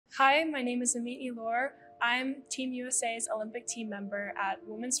Hi, my name is Amit Elor. I'm Team USA's Olympic team member at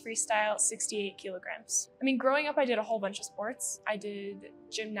women's freestyle 68 kilograms. Growing up, I did a whole bunch of sports. I did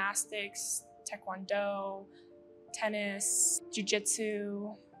gymnastics, taekwondo, tennis,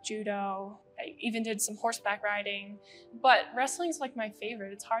 jiu-jitsu, judo. I even did some horseback riding, but wrestling's like my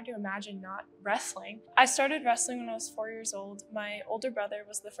favorite. It's hard to imagine not wrestling. I started wrestling when I was 4 years old. My older brother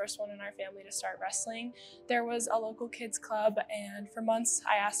was the first one in our family to start wrestling. There was a local kids club, and for months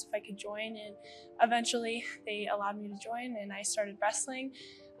I asked if I could join, and eventually they allowed me to join, and I started wrestling.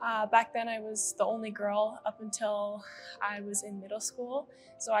 Back then I was the only girl up until I was in middle school,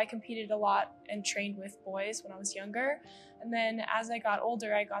 so I competed a lot and trained with boys when I was younger. And then as I got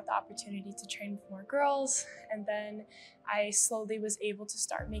older, I got the opportunity to train with more girls, and then I slowly was able to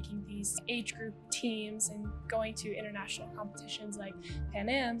start making these age group teams and going to international competitions like Pan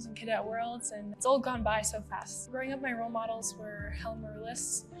Ams and Cadet Worlds, and it's all gone by so fast. Growing up, my role models were Helen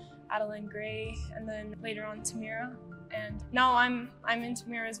Maroulis, Adeline Gray, and then later on Tamira. And now I'm in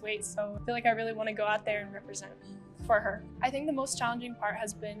Tamira's weight, so I feel like I really want to go out there and represent for her. I think the most challenging part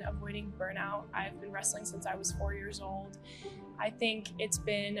has been avoiding burnout. I've been wrestling since I was 4 years old. I think it's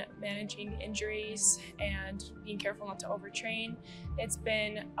been managing injuries and being careful not to overtrain. It's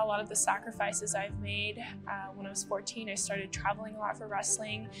been a lot of the sacrifices I've made. When I was 14, I started traveling a lot for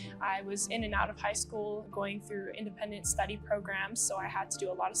wrestling. I was in and out of high school going through independent study programs, so I had to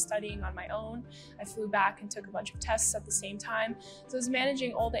do a lot of studying on my own. I flew back and took a bunch of tests at the same time. So it was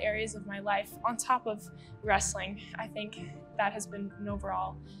managing all the areas of my life on top of wrestling. I think that has been an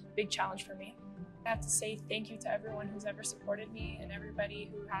overall big challenge for me. I have to say thank you to everyone who's ever supported me and everybody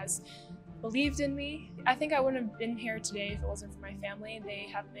who has believed in me. I think I wouldn't have been here today if it wasn't for my family. They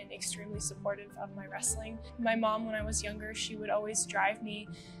have been extremely supportive of my wrestling. My mom, when I was younger, she would always drive me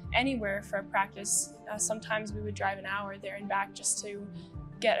anywhere for a practice. Sometimes we would drive an hour there and back just to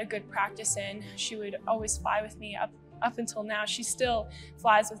get a good practice in. She would always fly with me up until now. She still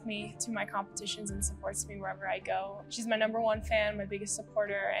flies with me to my competitions and supports me wherever I go. She's my #1 fan, my biggest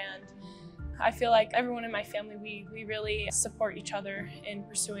supporter, and I feel like everyone in my family, we really support each other in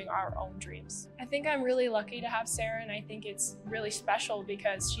pursuing our own dreams. I think I'm really lucky to have Sarah, and I think it's really special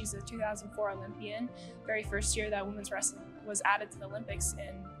because she's a 2004 Olympian, very first year that women's wrestling was added to the Olympics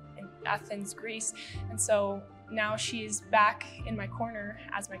in Athens, Greece. And so now she's back in my corner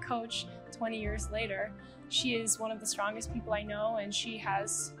as my coach 20 years later. She is one of the strongest people I know, and she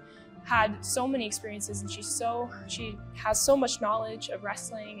has had so many experiences, and she has so much knowledge of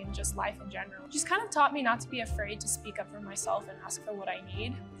wrestling and just life in general. She's kind of taught me not to be afraid to speak up for myself and ask for what I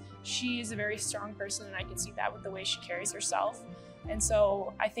need. She is a very strong person, and I can see that with the way she carries herself. And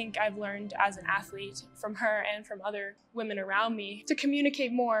so I think I've learned as an athlete from her and from other women around me to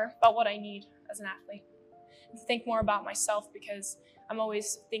communicate more about what I need as an athlete, and to think more about myself, because I'm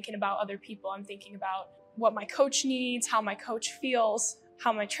always thinking about other people. I'm thinking about what my coach needs, how my coach feels,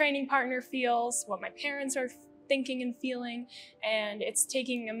 how my training partner feels, what my parents are thinking and feeling, and it's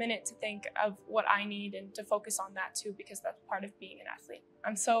taking a minute to think of what I need and to focus on that too, because that's part of being an athlete.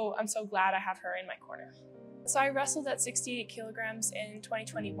 I'm so glad I have her in my corner. So I wrestled at 68 kilograms in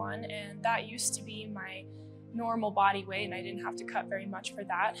 2021, and that used to be my normal body weight, and I didn't have to cut very much for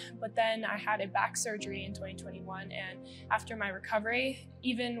that. But then I had a back surgery in 2021, and after my recovery,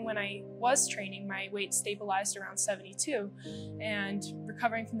 even when I was training, my weight stabilized around 72. And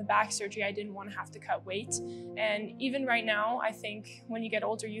recovering from the back surgery, I didn't want to have to cut weight. And even right now, I think when you get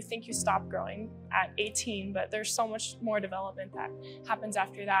older, you think you stop growing at 18, but there's so much more development that happens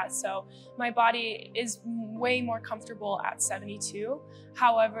after that. So my body is way more comfortable at 72.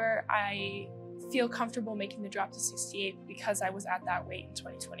 However, I feel comfortable making the drop to 68 because I was at that weight in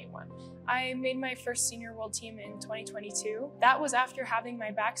 2021. I made my first senior world team in 2022. That was after having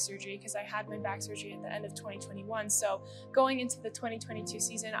my back surgery, because I had my back surgery at the end of 2021. So going into the 2022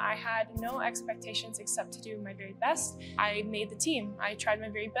 season, I had no expectations except to do my very best. I made the team. I tried my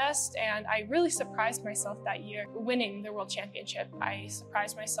very best, and I really surprised myself that year winning the world championship. I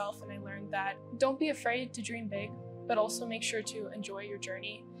surprised myself, and I learned that don't be afraid to dream big, but also make sure to enjoy your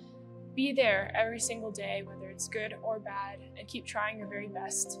journey. Be there every single day, whether it's good or bad, and keep trying your very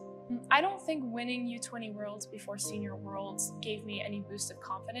best. I don't think winning U20 Worlds before Senior Worlds gave me any boost of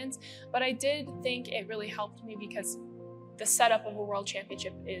confidence, but I did think it really helped me because the setup of a World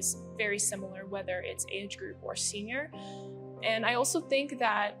Championship is very similar, whether it's age group or senior. And I also think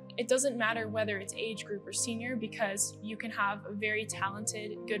that it doesn't matter whether it's age group or senior, because you can have very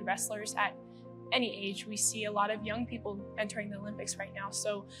talented, good wrestlers at any age. We see a lot of young people entering the Olympics right now.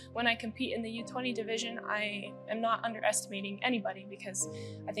 So when I compete in the U20 division, I am not underestimating anybody, because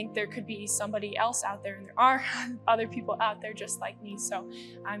I think there could be somebody else out there, and there are other people out there just like me. So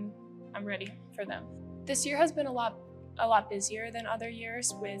I'm ready for them. This year has been a lot busier than other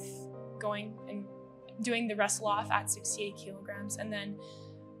years, with going and doing the wrestle off at 68 kilograms, and then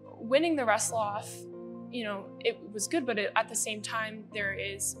winning the wrestle off. You know, it was good, but at the same time, there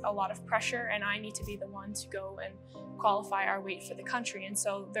is a lot of pressure, and I need to be the one to go and qualify our weight for the country. And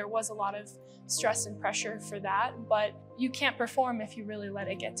so there was a lot of stress and pressure for that, but you can't perform if you really let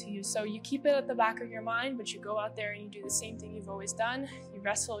it get to you. So you keep it at the back of your mind, but you go out there and you do the same thing you've always done. You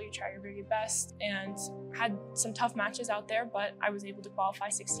wrestle, you try your very best, and had some tough matches out there, but I was able to qualify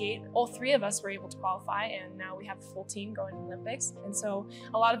 68. All three of us were able to qualify, and now we have a full team going to the Olympics. And so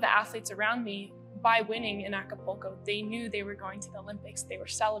a lot of the athletes around me, by winning in Acapulco, they knew they were going to the Olympics. They were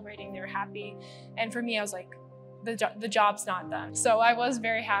celebrating, they were happy. And for me, I was like, the job's not done. So I was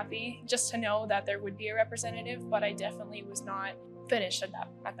very happy just to know that there would be a representative, but I definitely was not finished at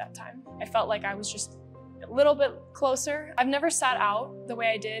that time. I felt like I was just a little bit closer. I've never sat out the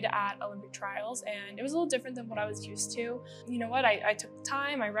way I did at Olympic trials, and it was a little different than what I was used to. You know what, I took the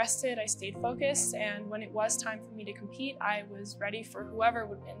time, I rested, I stayed focused, and when it was time for me to compete, I was ready for whoever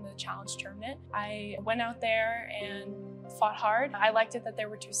would win the challenge tournament. I went out there and fought hard. I liked it that there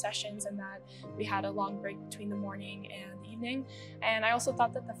were 2 sessions and that we had a long break between the morning and the evening. And I also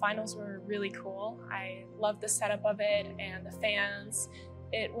thought that the finals were really cool. I loved the setup of it and the fans.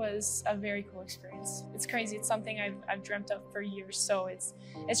 It was a very cool experience. It's crazy. It's something I've dreamt of for years. So it's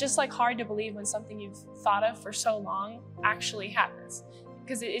just like hard to believe when something you've thought of for so long actually happens,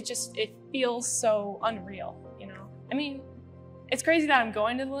 because it feels so unreal, you know? I mean, it's crazy that I'm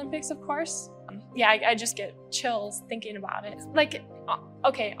going to the Olympics, of course. Yeah, I just get chills thinking about it. Like,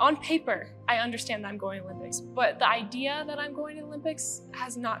 okay, on paper, I understand that I'm going to the Olympics, but the idea that I'm going to the Olympics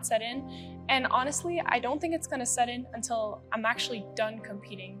has not set in. And honestly, I don't think it's gonna set in until I'm actually done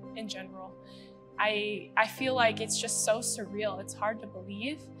competing in general. I feel like it's just so surreal. It's hard to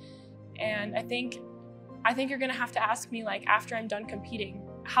believe. And I think you're gonna have to ask me, like, after I'm done competing,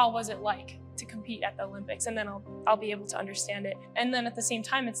 how was it like to compete at the Olympics? And then I'll be able to understand it. And then at the same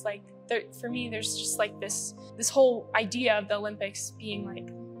time, it's like, for me, there's just like this whole idea of the Olympics being like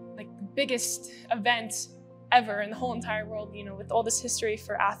the biggest event ever in the whole entire world, you know, with all this history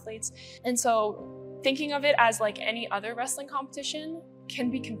for athletes. And so thinking of it as like any other wrestling competition can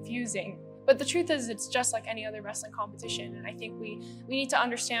be confusing. But the truth is, it's just like any other wrestling competition. And I think we need to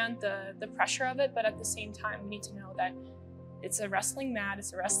understand the pressure of it, but at the same time, we need to know that it's a wrestling mat,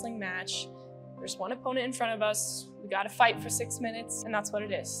 it's a wrestling match. There's one opponent in front of us. We got to fight for 6 minutes, and that's what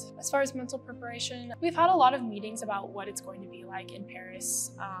it is. As far as mental preparation, we've had a lot of meetings about what it's going to be like in Paris,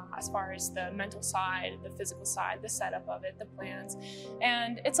 as far as the mental side, the physical side, the setup of it, the plans,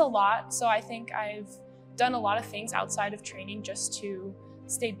 and it's a lot. So I think I've done a lot of things outside of training just to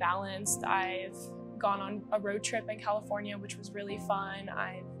stay balanced. I've gone on a road trip in California, which was really fun.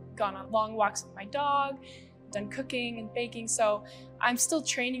 I've gone on long walks with my dog, done cooking and baking. So I'm still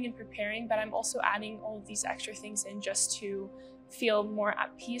training and preparing, but I'm also adding all of these extra things in just to feel more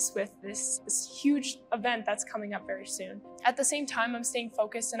at peace with this huge event that's coming up very soon. At the same time, I'm staying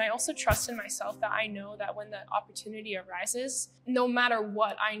focused, and I also trust in myself that I know that when the opportunity arises, no matter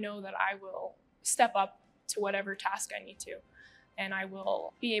what, I know that I will step up to whatever task I need to, and I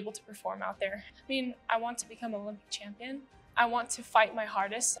will be able to perform out there. I mean, I want to become an Olympic champion. I want to fight my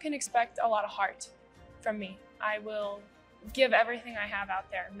hardest. You can expect a lot of heart from me. I will give everything I have out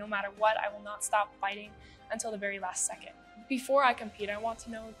there. No matter what, I will not stop fighting until the very last second. Before I compete, I want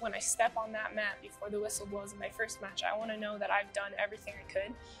to know when I step on that mat before the whistle blows in my first match, I want to know that I've done everything I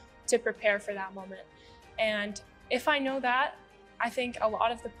could to prepare for that moment. And if I know that, I think a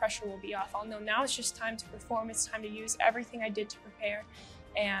lot of the pressure will be off. I'll know now it's just time to perform. It's time to use everything I did to prepare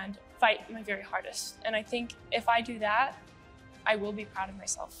and fight my very hardest. And I think if I do that, I will be proud of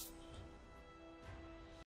myself.